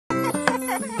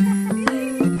Hi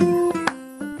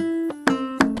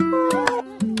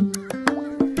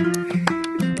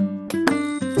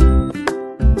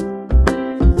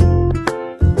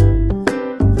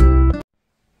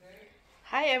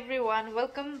everyone,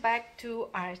 welcome back to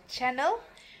our channel.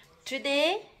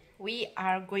 Today we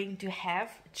are going to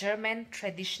have German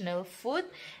traditional food,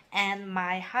 and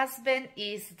my husband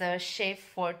is the chef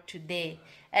for today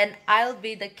and I'll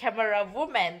be the camera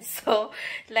woman. So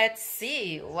let's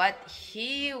see what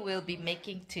he will be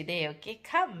making today. Okay,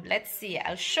 come, let's see,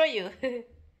 I'll show you.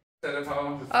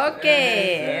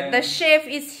 Okay, the chef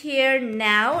is here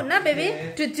now. Na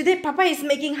baby? Today Papa is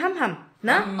making ham.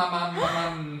 Na?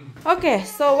 Okay,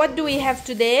 so what do we have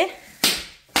today?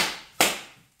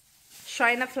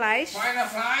 Schweinefleisch.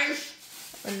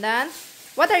 And then,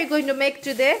 what are you going to make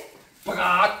today?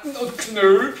 Braten und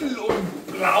Knödel und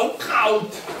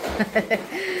Blaukraut.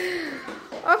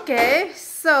 Okay,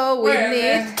 so we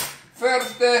need...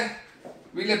 First,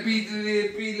 we'll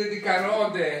peel the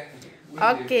carote.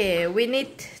 Okay, we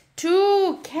need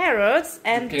 2 carrots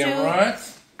and 2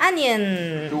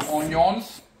 onions. 2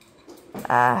 onions.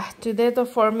 Today though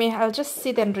for me, I'll just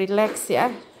sit and relax,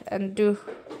 yeah, and do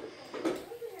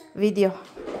video.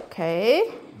 Okay,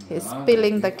 he's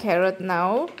peeling the carrot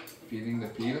now. Peeling the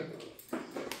peel.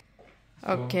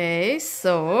 Okay,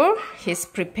 so he's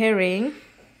preparing.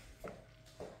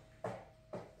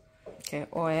 Okay,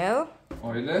 oil.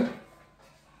 Oil.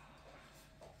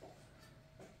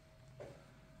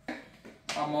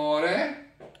 Amore.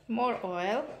 More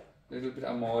oil. Little bit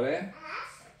amore.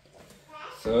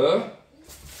 So.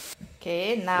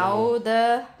 Okay, now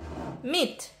the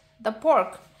meat, the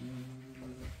pork.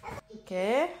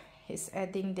 Okay, he's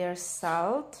adding their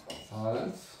salt.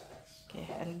 Salt. Okay,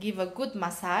 and give a good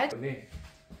massage.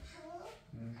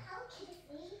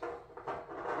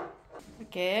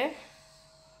 Okay,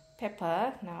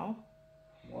 pepper now.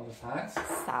 All the sides.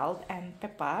 Salt and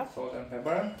pepper. Salt and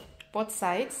pepper. Both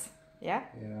sides, yeah?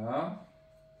 Yeah.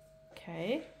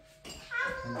 Okay.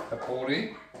 And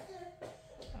peppery.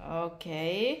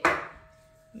 Okay.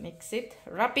 Mix it.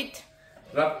 Rub it.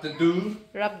 Rub the dough.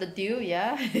 Rub the dough,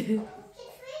 yeah.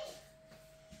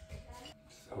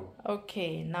 So.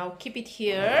 Okay, now keep it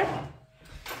here.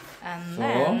 And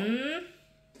then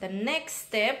the next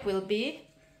step will be,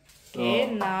 okay,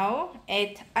 now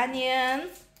add onion.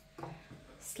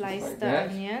 Slice like the that.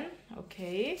 onion.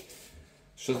 Okay.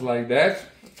 Just like that.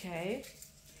 Okay.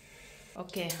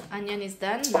 Okay, onion is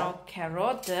done. Now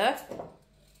carrot.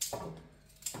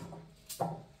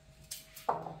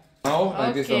 Now,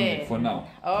 like this only for now.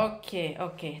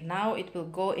 Okay. Now it will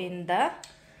go in the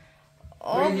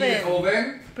Preheated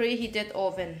oven. Preheated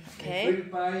oven. Okay. Put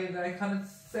it by like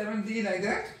 170, like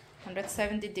that.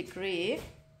 170 degree.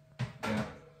 Yeah.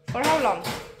 For how long?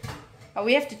 Oh,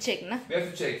 we have to check, na? We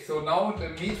have to check. So now the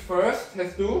meat first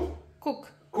has to Cook.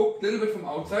 cook a little bit from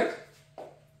outside.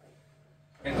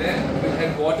 And then we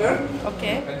add water.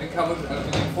 Okay. And we cover the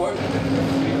aluminum foil and then we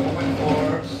leave it open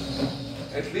for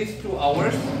at least 2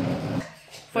 hours.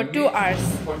 For 2 hours.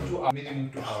 For 2 hours, minimum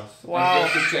 2 hours. Wow. And we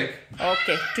have to check.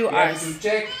 Okay, 2 We hours. have to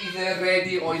check is it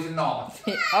ready or is it not.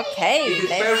 Okay. Is it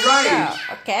let's right?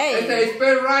 go. Okay. It's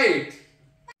very right.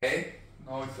 Okay.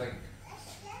 Now it's like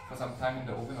for some time in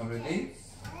the oven already.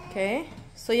 Okay.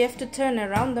 So you have to turn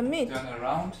around the meat. Turn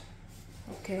around.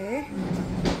 Okay.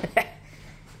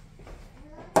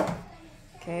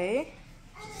 Okay.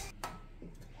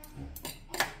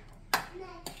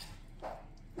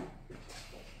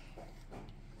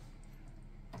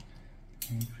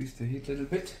 Increase the heat a little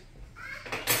bit.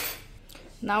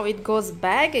 Now it goes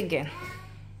back again.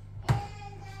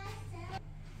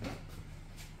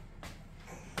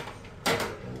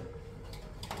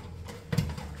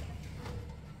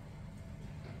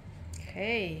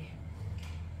 Okay.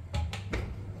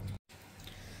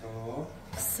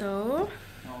 So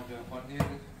Now the onion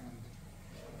and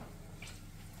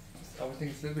everything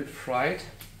is a little bit fried.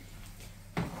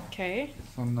 okay.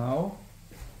 So now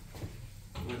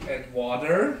we'll add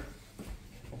water.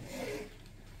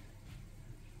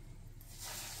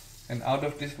 And out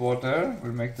of this water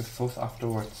we'll make the sauce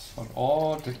afterwards. So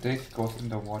all the taste goes in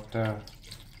the water.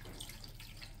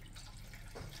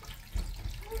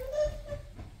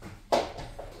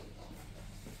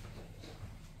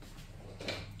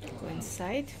 Go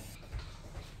inside.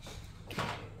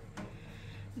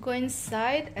 Go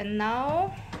inside, and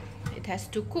now it has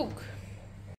to cook.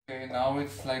 Okay, now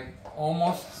it's like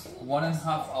almost 1.5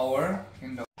 hours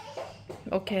in the.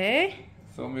 Okay.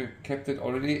 So we kept it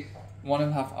already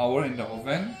 1.5 hours in the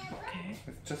oven. Okay.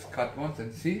 Let's just cut once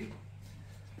and see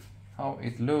how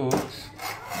it looks.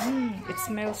 It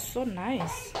smells so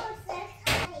nice.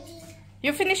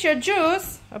 You finish your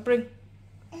juice? I'll bring.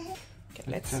 Okay,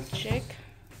 let's check.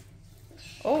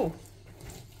 Oh,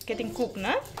 getting cooked,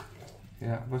 nah?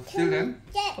 Yeah, but still then,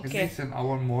 Okay. it needs an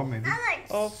hour more maybe.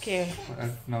 Okay.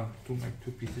 No, to make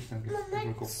 2 pieces and it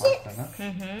will go faster, nah?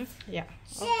 Yeah.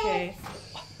 Okay.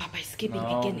 Oh, Papa is keeping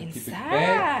Now again keep it inside.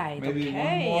 back. Maybe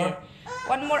Okay.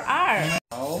 One more hour.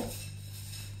 Now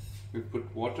we put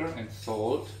water and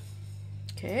salt.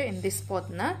 Okay, in this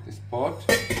pot, nah? This pot.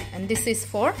 And this is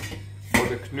for? For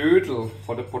the knödel,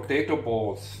 for the potato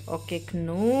balls. Okay,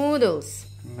 noodles.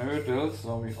 Noodles,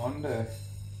 so we on the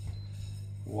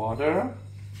water.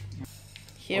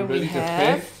 Here Already we the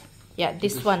have. paste. Yeah,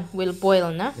 this one will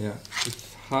boil, nah? Yeah,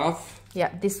 it's half.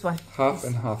 Yeah, this one. Half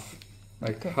and half.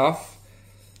 Like half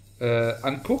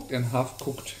uncooked and half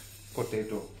cooked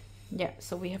potato. Yeah,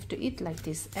 so we have to eat like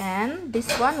this. And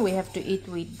this one we have to eat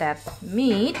with that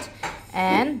meat.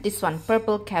 And this one,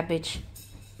 purple cabbage.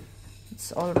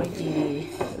 It's already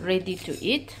ready to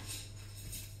eat.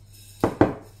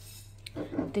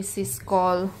 This is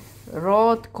called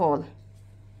Rotkohl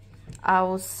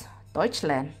aus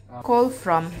Deutschland. Kohl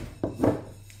from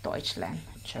Deutschland,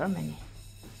 Germany.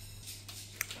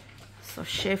 So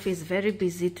chef is very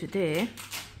busy today.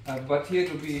 But here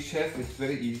to be a chef, it's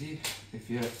very easy. If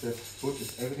you have the food,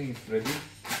 everything is ready.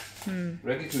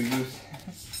 Ready to use.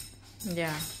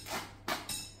 Yeah.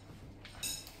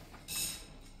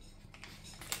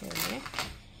 Okay.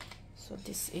 So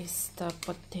this is the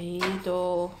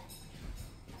potato.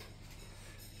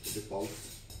 The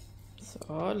balls.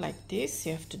 So like this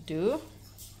you have to do.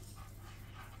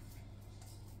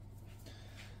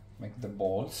 Make the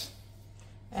balls.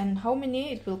 And how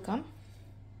many it will come?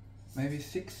 Maybe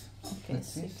 6. Okay,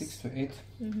 Let's see, 6 to 8.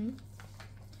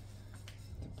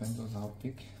 Depends on how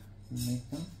big you make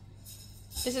them.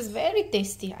 This is very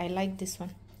tasty. I like this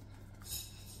one.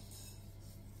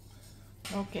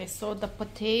 Okay, so the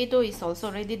potato is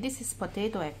also ready. This is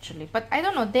potato actually, but I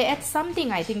don't know, they add something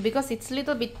I think because it's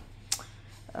little bit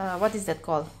what is that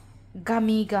called,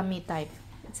 gummy type.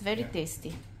 It's very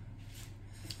tasty.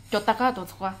 Jotaka to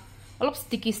chwa olop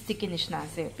sticky nishna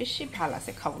ase, beshi bhal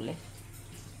ase khawole.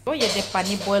 To yete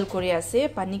pani boil kori ase,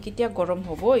 pani kitia gorom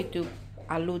hobo, itu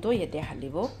alu do yete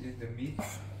halibo. Is the meat?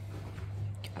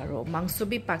 Aro mangso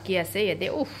bi paki ase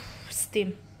yete.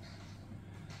 Steam.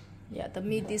 Yeah, the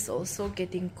meat is also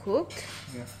getting cooked.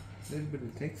 Yeah, little bit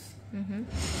it takes.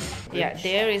 Yeah,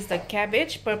 there is the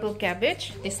cabbage, purple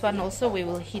cabbage. This one also we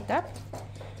will heat up.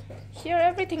 Here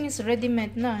everything is ready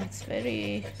made now. It's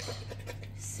very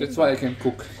simple. That's why I can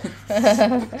cook.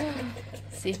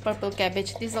 See, purple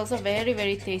cabbage. This is also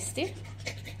very tasty.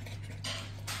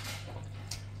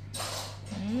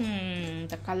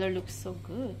 The color looks so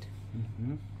good.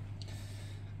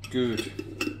 Good.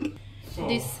 So,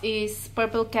 this is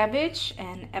purple cabbage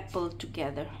and apple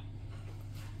together.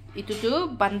 Itu tu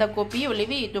banda kopi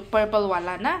olivi itu purple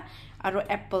wala na aro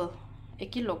apple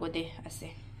eki logo de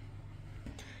ase.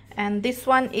 And this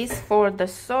one is for the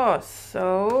sauce.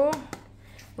 So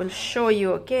we'll show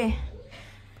you, okay,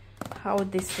 how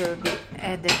this will be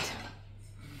added.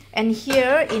 And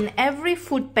here in every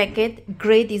food packet,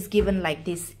 grade is given like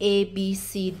this: A, B,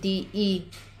 C, D, E.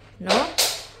 No?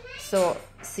 So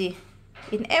see,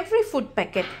 in every food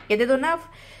packet, yete do na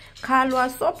khalwa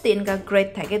sob te inga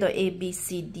grade thake do A, B,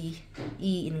 C, D,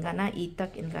 E inga na E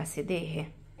tak inga se de he.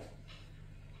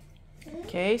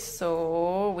 Okay,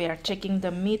 so we are checking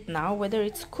the meat now whether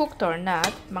it's cooked or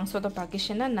not. Mangso do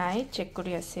pakishe na nai check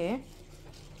kori ase.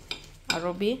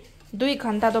 Arobi 2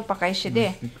 ghanta do pakaishe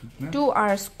de. 2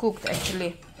 hours cooked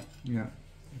actually. Yeah,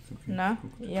 it's okay. Na? It's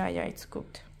cooked. Yeah, it's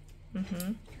cooked.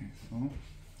 Okay,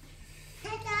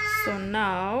 So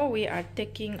now we are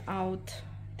taking out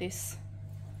this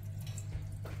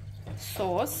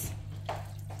sauce,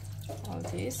 all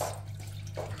this.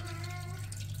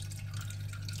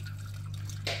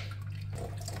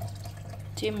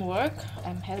 Teamwork.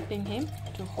 I'm helping him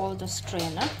to hold the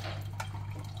strainer.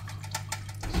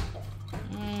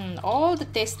 All the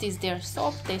taste is there.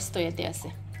 Soft taste to yate ase.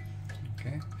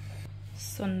 Okay.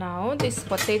 So now these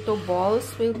potato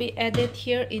balls will be added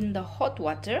here in the hot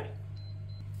water,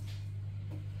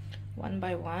 one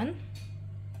by one.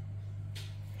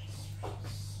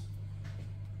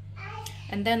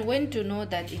 And then when to know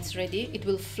that it's ready, it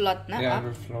will float na. Yeah, it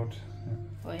will float.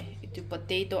 Oi, itu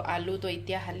potato, alu to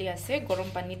itia hali ase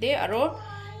gorom pani de aro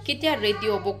kitia ready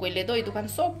obo koile do itu kan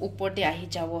sob upor de ahi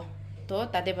jabo. To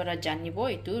tade bara janibo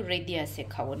itu ready ase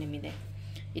khabo nimide.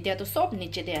 Itia to sob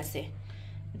niche de ase.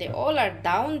 They all are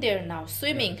down there now,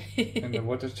 swimming. Yeah. And the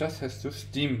water just has to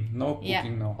steam, no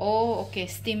cooking now. Oh, okay,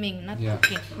 steaming, not Yeah.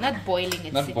 cooking, not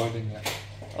boiling. Not boiling yet.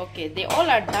 Okay, they all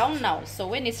are down now. So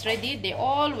when it's ready, they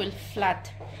all will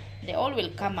flat. They all will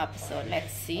come up. So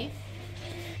let's see.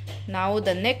 Now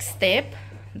the next step,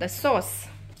 the sauce.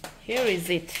 Here is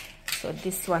it. So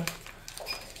this one,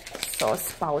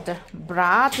 sauce powder,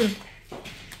 braten.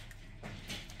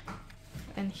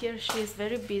 And here she is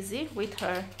very busy with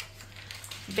her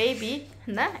baby.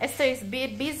 Nah, Esther is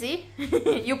busy.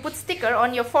 You put sticker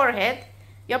on your forehead.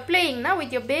 You're playing now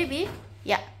with your baby.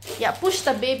 Yeah, push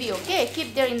the baby, okay?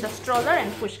 Keep there in the stroller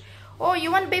and push. Oh,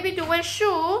 you want baby to wear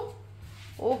shoe?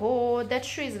 Oh, that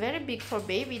shoe is very big for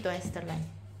baby though, Esther line.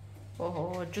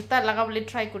 Oh, juta laga boleh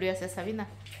try kuriya se Sabina.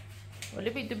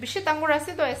 Boleh itu bishi tanggur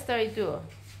ase though, Esther itu.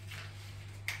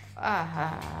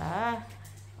 Aha.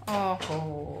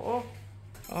 Oh.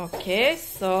 Okay,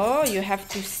 so you have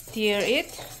to stir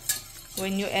it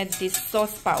when you add this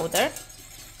sauce powder.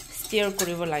 Stir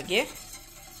koribo lage.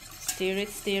 Stir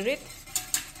it.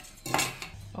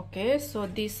 Okay, so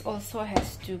this also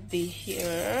has to be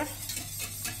here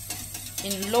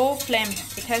in low flame.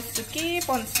 It has to keep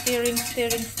on stirring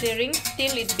till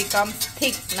it becomes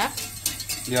thick, nah?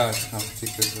 Yeah, it becomes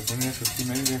thicker. So then we have to see,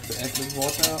 maybe we have to add the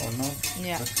water or not.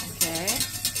 Yeah, okay.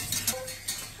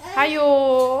 Hayo,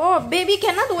 oh, baby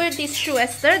cannot wear this shoe,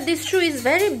 Esther. This shoe is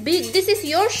very big. This is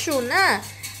your shoe, nah?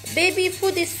 Baby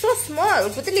food is so small.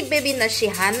 Putili baby na shi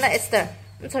han la, Esther.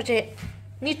 So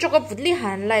ni choco putli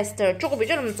han la, Esther. Choco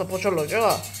bicho nam so pocho lo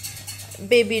jo.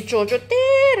 Baby chocho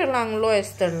tere lang lo,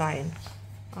 Esther line.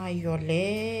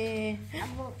 Ayole.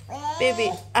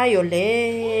 Baby,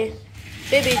 ayole.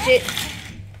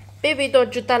 Baby to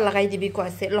juta lagai di bi ko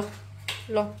ase lo.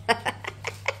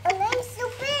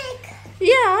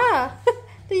 Yeah,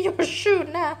 your shoe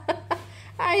na.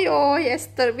 Ayo,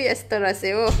 Esther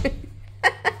ase oh.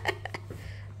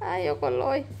 Ayo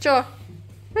koloy. Cho.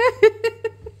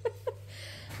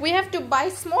 We have to buy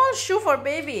small shoe for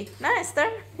baby, na Esther?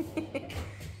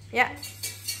 Yeah.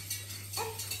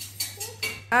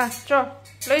 Cho.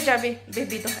 Loy jabi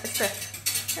baby to Esther.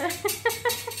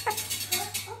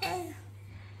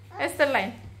 Esther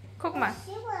line. Cook ma.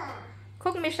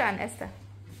 Cook mishan Esther.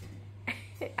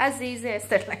 Azize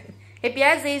Esther line. Happy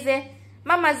Azize.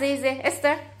 Mama Zize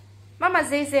Esther. Mama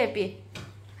Zize happy.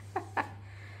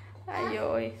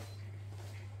 Ayoy.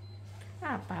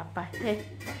 Papa. Hey.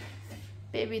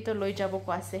 Baby to loy jabo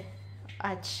kwase.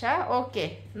 Acha.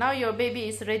 Okay. Now your baby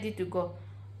is ready to go.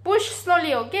 Push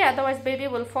slowly, okay? Otherwise baby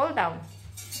will fall down.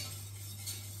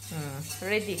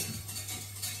 Ready.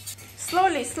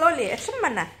 Slowly.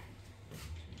 Mana?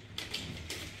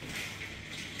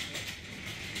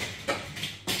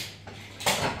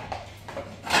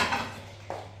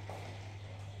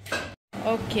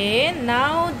 Okay,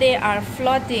 now they are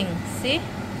floating. See?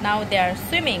 Now they are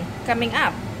swimming, coming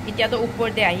up. Itya to upor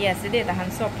de ahi ase de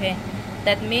tahan sop hai.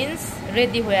 That means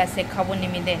ready hoya ase khabo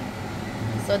nimi de.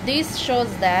 So this shows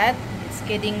that it's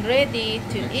getting ready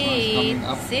to eat.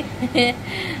 See?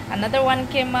 Another one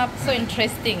came up. So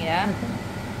interesting, yeah?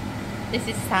 This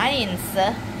is science.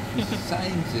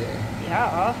 Science,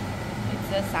 yeah.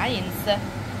 It's a science.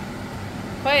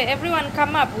 Hey, everyone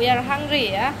come up. We are hungry,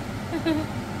 yeah?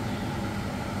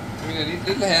 We need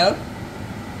little help.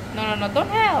 No, don't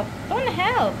help. Don't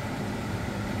help.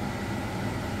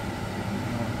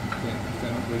 If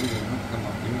they're not ready, they'll not come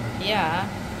up. Yeah.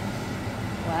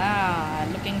 Wow,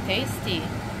 looking tasty.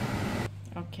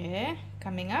 Okay,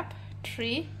 coming up.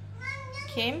 3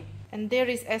 came. And there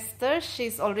is Esther.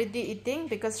 She's already eating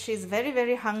because she's very,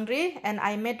 very hungry. And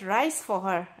I made rice for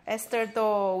her. Esther,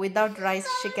 though, without rice,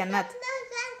 she cannot.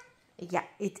 Yeah,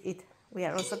 eat. We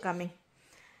are also coming.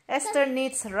 Esther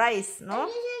needs rice, no?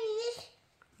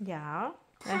 Yeah.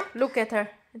 Look at her.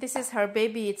 This is her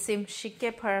baby, it seems. She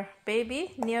kept her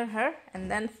baby near her and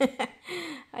then...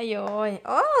 Ayo.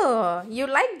 Oh, you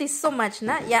like this so much,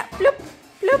 na? Yeah. Bloop,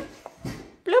 bloop,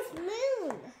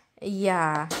 bloop.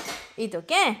 Yeah. Eat,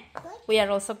 okay? We are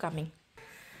also coming.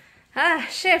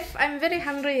 Chef, I'm very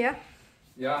hungry, yeah?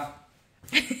 Yeah.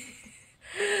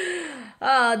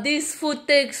 This food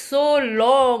takes so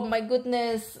long, my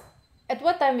goodness. At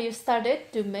what time you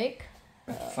started to make?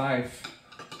 At 5.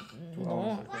 2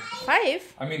 hours ago.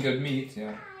 5? I mean the meat,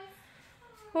 yeah.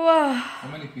 Wow. How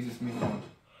many pieces meat do you want?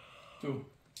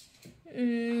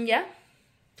 2. Yeah.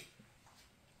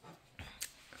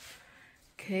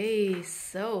 Okay,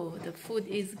 so the food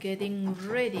is getting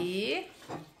ready.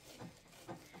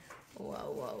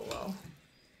 Wow.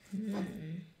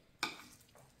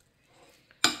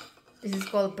 This is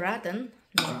called braten.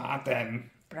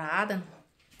 Braten.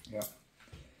 Yeah.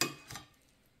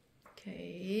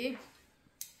 Okay.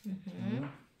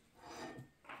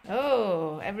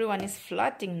 Oh, everyone is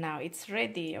floating now. It's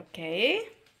ready, okay?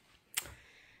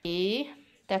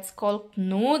 The That's called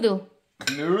noodle.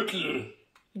 Knödel.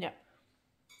 Yeah.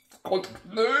 It's called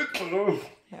Knödel.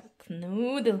 Yeah,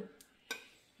 noodle.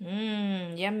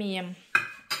 Yummy, yum.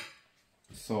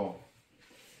 So.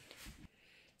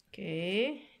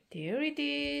 Okay, there it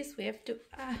is. We have to,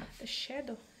 the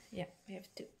shadow. Yeah, we have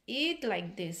to eat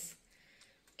like this.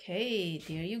 Okay,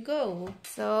 there you go.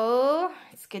 So,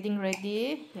 it's getting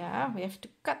ready. Yeah, we have to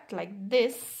cut like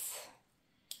this.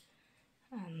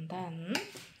 And then,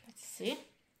 let's see.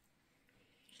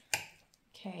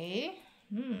 Okay,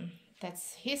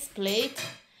 that's his plate.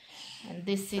 And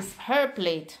this is her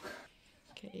plate.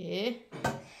 Okay,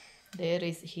 there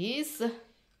is his.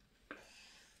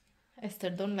 Esther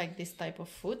don't like this type of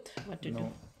food. What to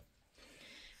do?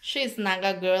 She's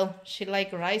Naga girl. She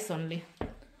like rice only.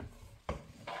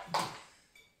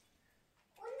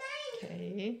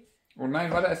 Okay. Oh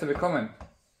nein, warte, Esther, wir kommen.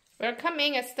 We're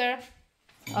coming, Esther.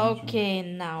 Okay,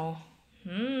 now.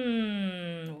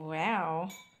 Wow.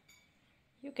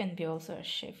 You can be also a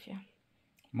chef, yeah.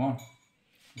 More.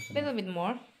 A little bit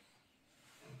more.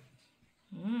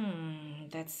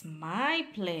 That's my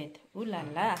plate. Ooh la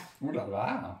la. Ooh la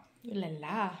la. Ooh la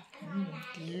la.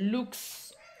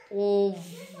 Looks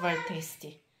over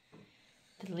tasty.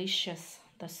 Delicious.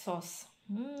 The sauce.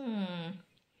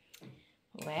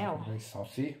 Wow. Very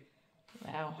saucy.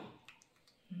 Wow.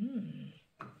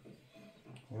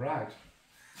 Right.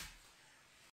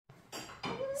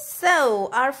 So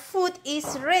our food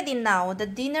is ready now. The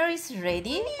dinner is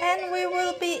ready and we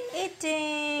will be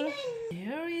eating.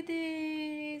 Here it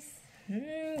is.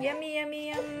 Yummy, yummy,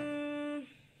 yum.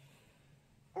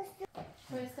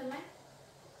 Where's the line?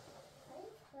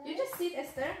 You just sit,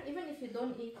 Esther, even if you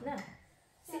don't eat now.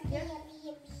 Sit here.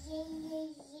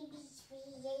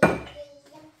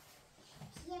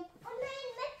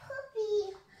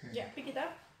 Yeah, pick it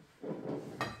up.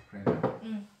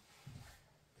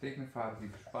 Segne Vater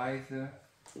die Speise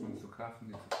und zu Kraft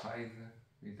die Speise.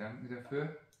 Wir danken dir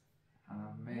dafür.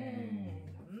 Amen.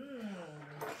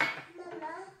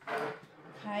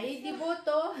 Hi,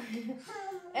 Diboto.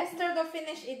 Esther, go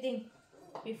finish eating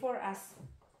before us.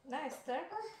 Na, Esther.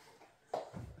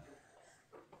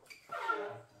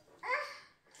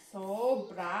 So,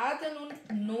 Braten und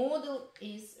Nudel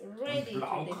is ready.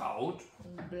 Blaukraut.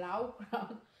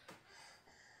 Blaukraut.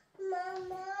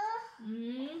 Mama.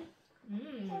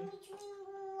 Can we drink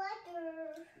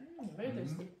water? Very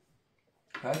tasty.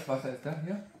 Kaltes Wasser ist da,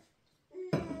 hier.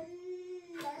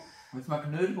 Willst du mal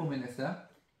Knödel probieren, Esther?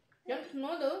 Ja,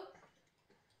 Knödel.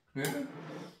 Knödel?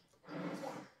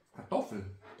 Kartoffel.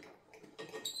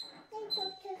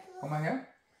 Komm mal her.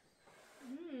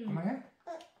 Komm mal her.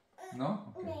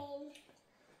 No? Okay.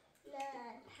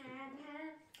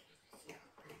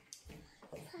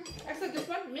 Esther, this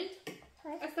one, meat.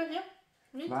 Esther, here.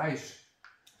 Meat. Fleisch.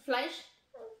 Fleisch.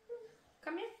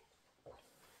 Come here.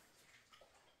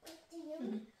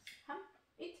 Come,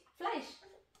 eat fleisch.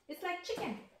 It's like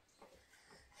chicken.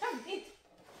 Come, eat.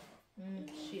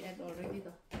 She ate already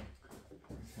though.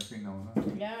 She's happy now,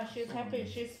 no? Yeah, she's happy.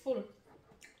 She's full.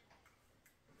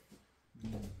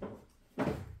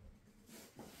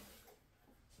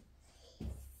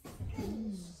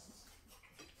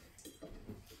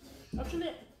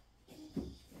 Actually,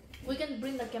 we can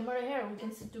bring the camera here. We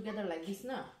can sit together like this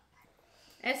now.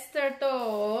 Esther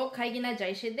to kaigina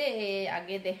jaise de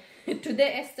age de.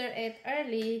 Today Esther ate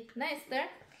early. Na Esther?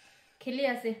 Kheli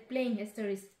ase playing. Esther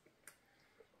is.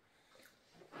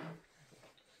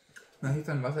 Na, hier ist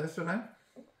dann Wasser, Esther rein.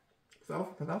 Pass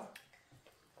auf, pass auf.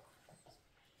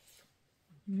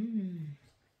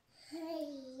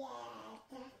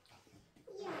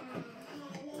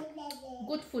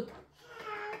 Good food.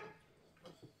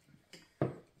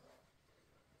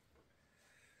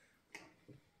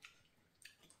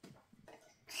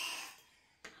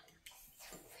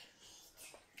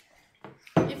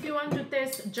 If you want to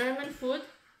taste German food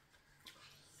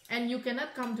and you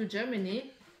cannot come to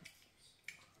Germany,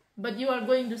 but you are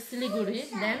going to Siliguri,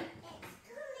 then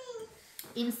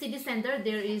in city center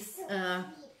there is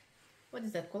what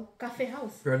is that called? Cafe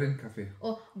house. Berlin Cafe.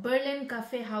 Oh, Berlin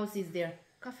Cafe house is there.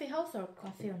 Cafe house or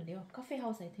cafe only? Oh, cafe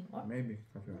house I think. Or Maybe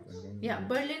Cafe House. I don't know. yeah,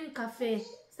 Berlin Cafe.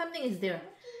 Something is there.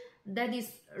 That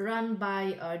is run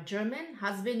by a German.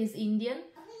 Husband is Indian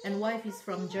and wife is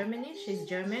from Germany. She's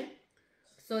German.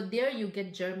 So there you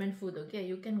get German food. Okay,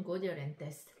 you can go there and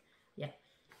test. Yeah.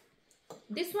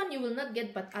 This one you will not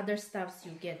get, but other stuffs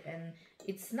you get, and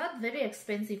it's not very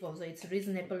expensive also. It's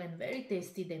reasonable and very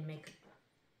tasty they make.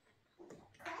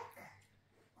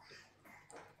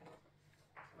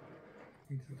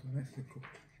 It's also nicely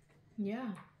cooked.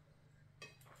 Yeah.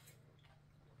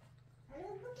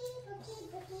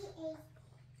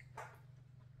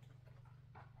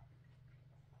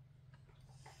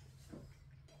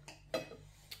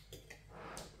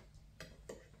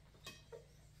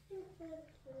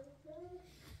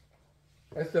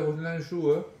 Esther, wo sind deine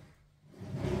Schuhe?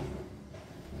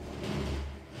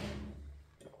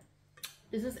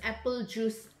 This is apple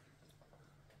juice.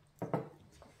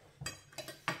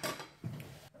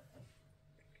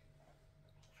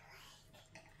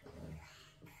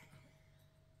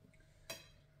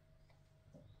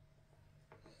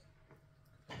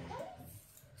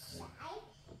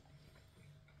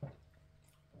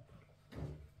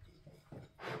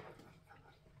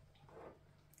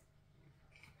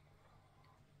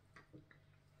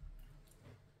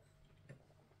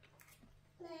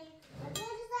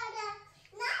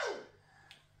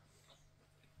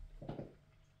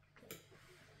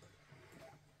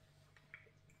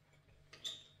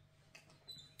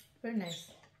 Very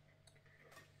nice.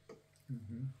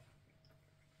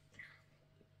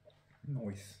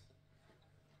 Nice.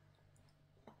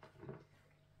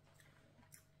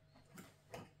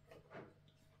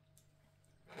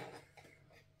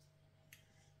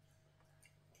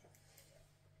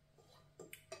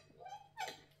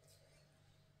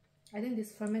 I think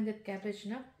this fermented cabbage,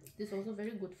 no? This is also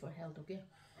very good for health, okay?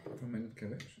 Fermented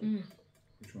cabbage?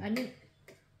 Which one? I mean,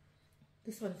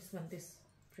 this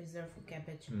preserved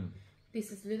cabbage.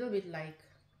 This is a little bit like,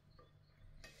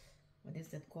 what is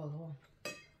that called? Oh,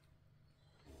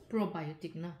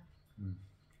 probiotic, no?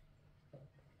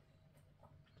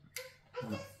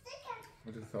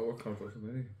 But the sauerkraut is also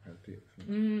very healthy.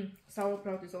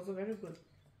 Sauerkraut is also very good.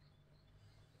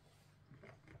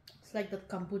 It's like the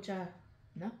kombucha,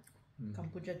 no?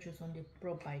 Kombucha juice on the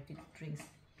probiotic drinks.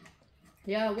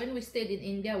 Yeah, when we stayed in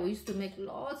India, we used to make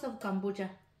lots of kombucha.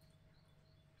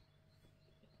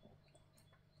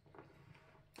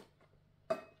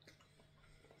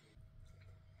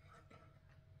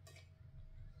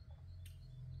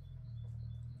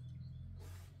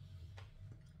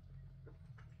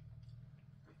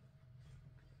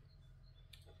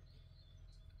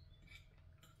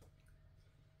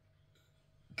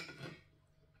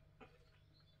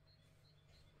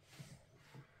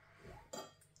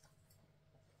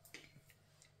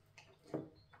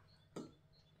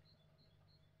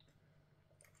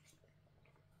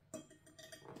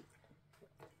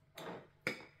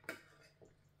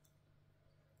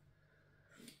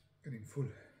 Getting full.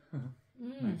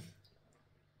 Nice.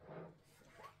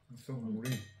 I'm so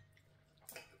hungry.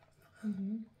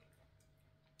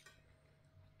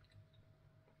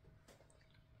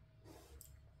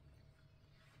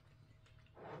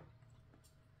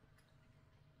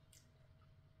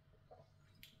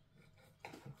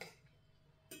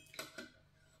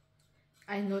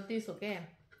 I notice, okay,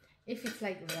 if it's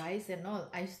like rice and all,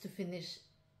 I used to finish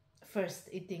first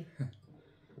eating.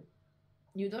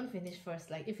 You don't finish first,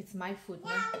 like if it's my food,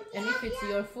 no? And if it's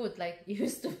your food, like you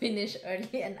used to finish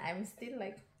early and I'm still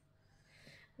like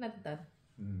not done.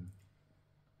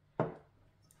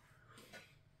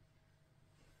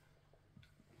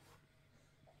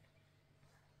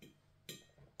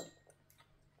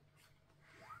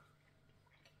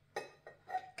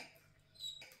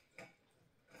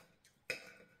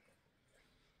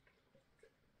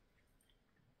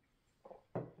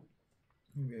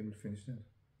 You'll be able to finish that.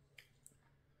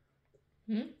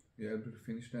 You're able to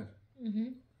finish that.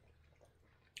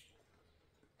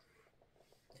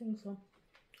 Think so.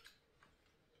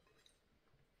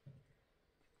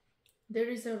 There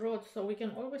is a road, so we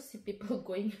can always see people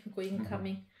going,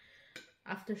 coming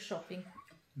after shopping.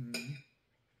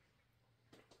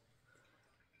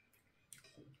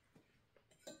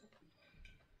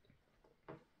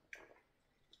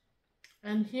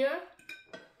 And here,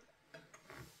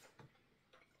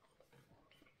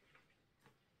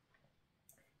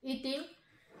 eating,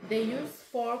 they use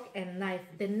fork and knife.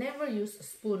 They never use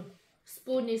spoon.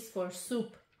 Spoon is for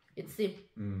soup, it seems.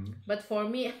 But for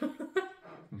me,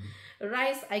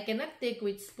 rice I cannot take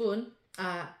with spoon.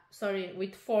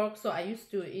 With fork. So I used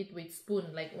to eat with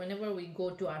spoon. Like whenever we go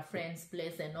to our friend's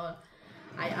place and all,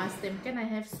 I ask them, can I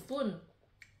have spoon?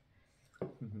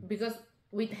 Because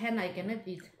with hand I cannot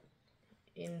eat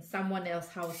in someone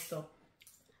else's house, so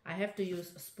I have to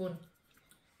use a spoon.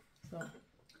 So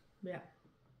yeah,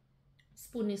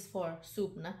 spoon is for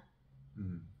soup, nah?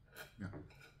 Yeah.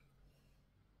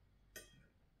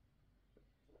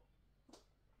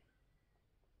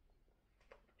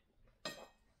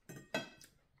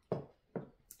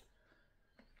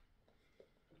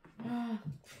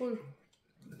 Full.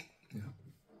 Yeah.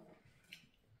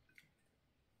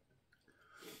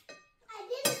 I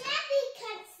didn't get me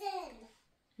Katzen.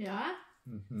 Yeah?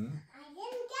 I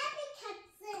didn't get me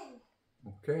Katzen.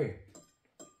 Okay.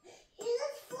 He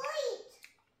was sweet.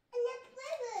 And that's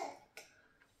river.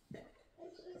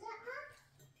 Is that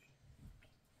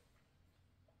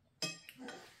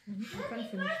up? You can't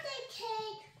finish. Birthday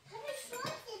cake. Happy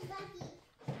birthday, Buddy.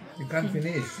 You can't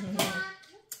finish.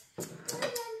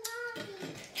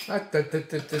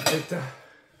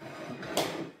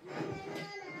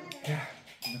 Ja,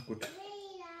 na gut.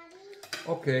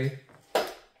 Okay.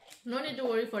 No need to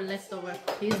worry for leftover.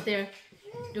 He's there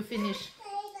to finish.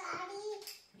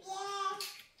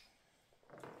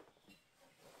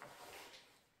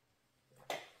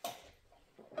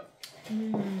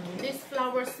 This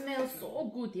flower smells so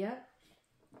good, yeah?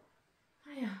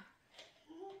 Ah, yeah.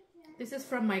 This is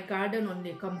from my garden on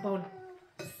the compound.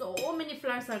 So many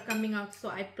flowers are coming out, so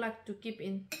I plucked to keep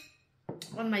in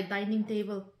on my dining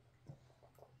table.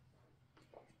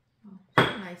 Oh,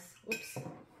 nice. Oops.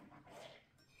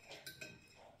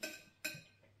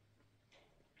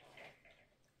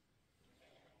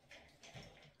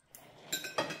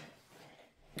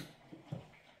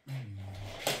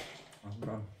 I'm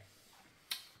done.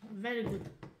 Very good.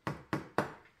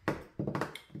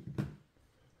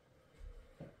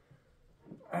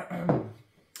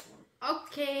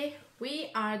 Okay, we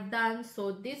are done.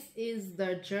 So this is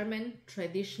the German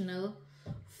traditional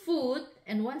food,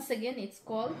 and once again it's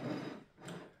called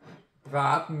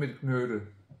Braten mit Knödel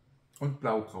und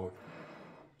Blaukraut.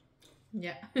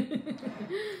 yeah.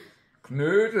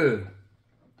 Knödel.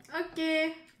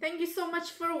 Okay, thank you so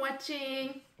much for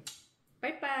watching.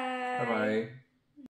 Bye bye. Bye bye.